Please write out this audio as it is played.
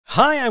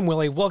Hi, I'm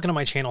Willie. Welcome to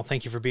my channel.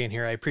 Thank you for being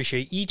here. I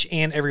appreciate each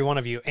and every one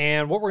of you.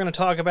 And what we're going to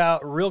talk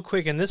about real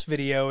quick in this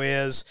video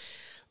is,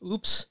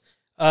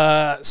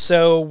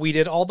 so we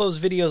did all those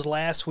videos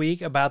last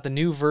week about the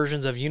new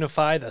versions of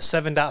UniFi, the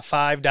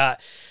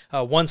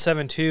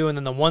 7.5.172 and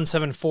then the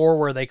 174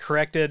 where they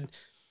corrected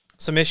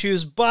some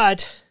issues,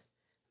 but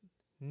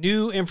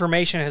new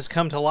information has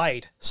come to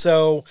light.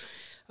 So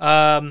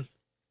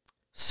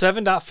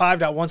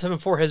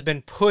 7.5.174 has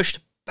been pushed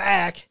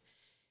back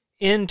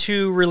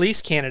into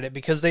release candidate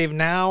because they've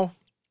now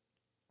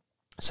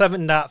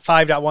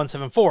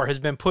 7.5.174 has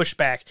been pushed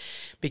back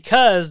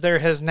because there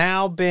has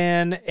now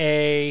been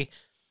a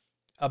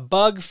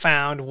bug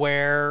found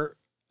where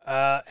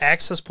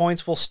access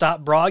points will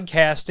stop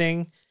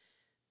broadcasting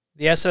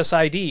the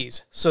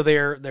SSIDs. So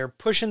they're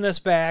pushing this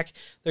back.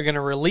 They're going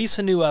to release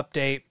a new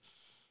update.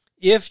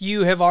 If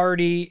you have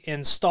already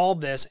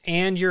installed this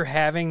and you're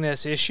having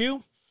this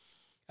issue,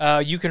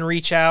 you can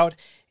reach out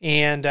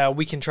and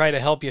we can try to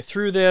help you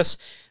through this.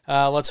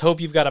 Let's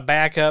hope you've got a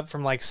backup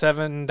from like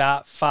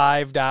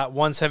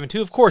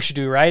 7.5.172. Of course you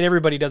do, right?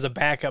 Everybody does a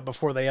backup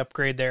before they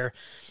upgrade their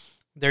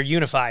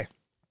UniFi.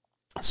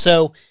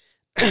 So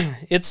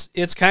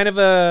it's kind of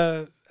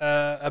a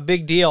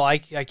big deal. I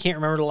can't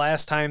remember the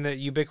last time that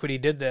Ubiquiti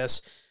did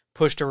this,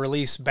 pushed a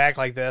release back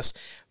like this.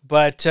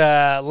 But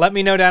let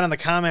me know down in the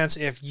comments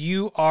if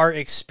you are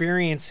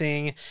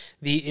experiencing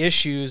the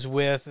issues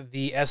with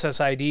the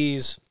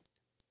SSIDs.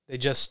 They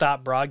just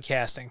stopped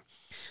broadcasting.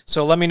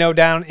 So let me know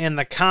down in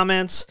the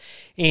comments,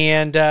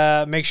 and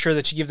make sure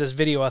that you give this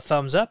video a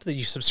thumbs up, that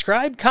you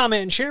subscribe,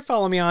 comment, and share.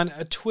 Follow me on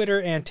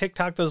Twitter and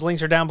TikTok. Those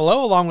links are down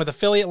below, along with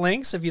affiliate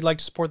links if you'd like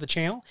to support the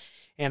channel,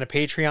 and a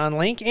Patreon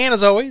link. And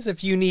as always,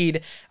 if you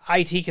need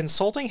IT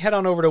consulting, head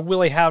on over to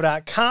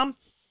williehowe.com.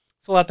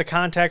 Fill out the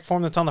contact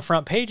form that's on the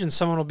front page, and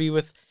someone will be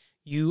with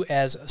you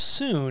as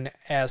soon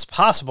as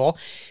possible.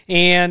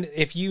 And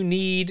if you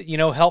need,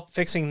 help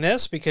fixing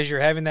this because you're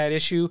having that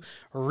issue,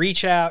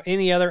 reach out.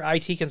 Any other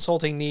IT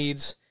consulting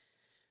needs,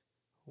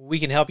 we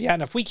can help you out.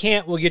 And if we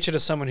can't, we'll get you to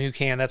someone who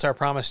can. That's our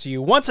promise to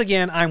you. Once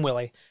again, I'm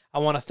Willie. I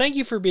want to thank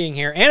you for being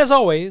here. And as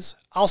always,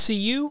 I'll see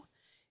you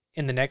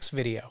in the next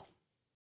video.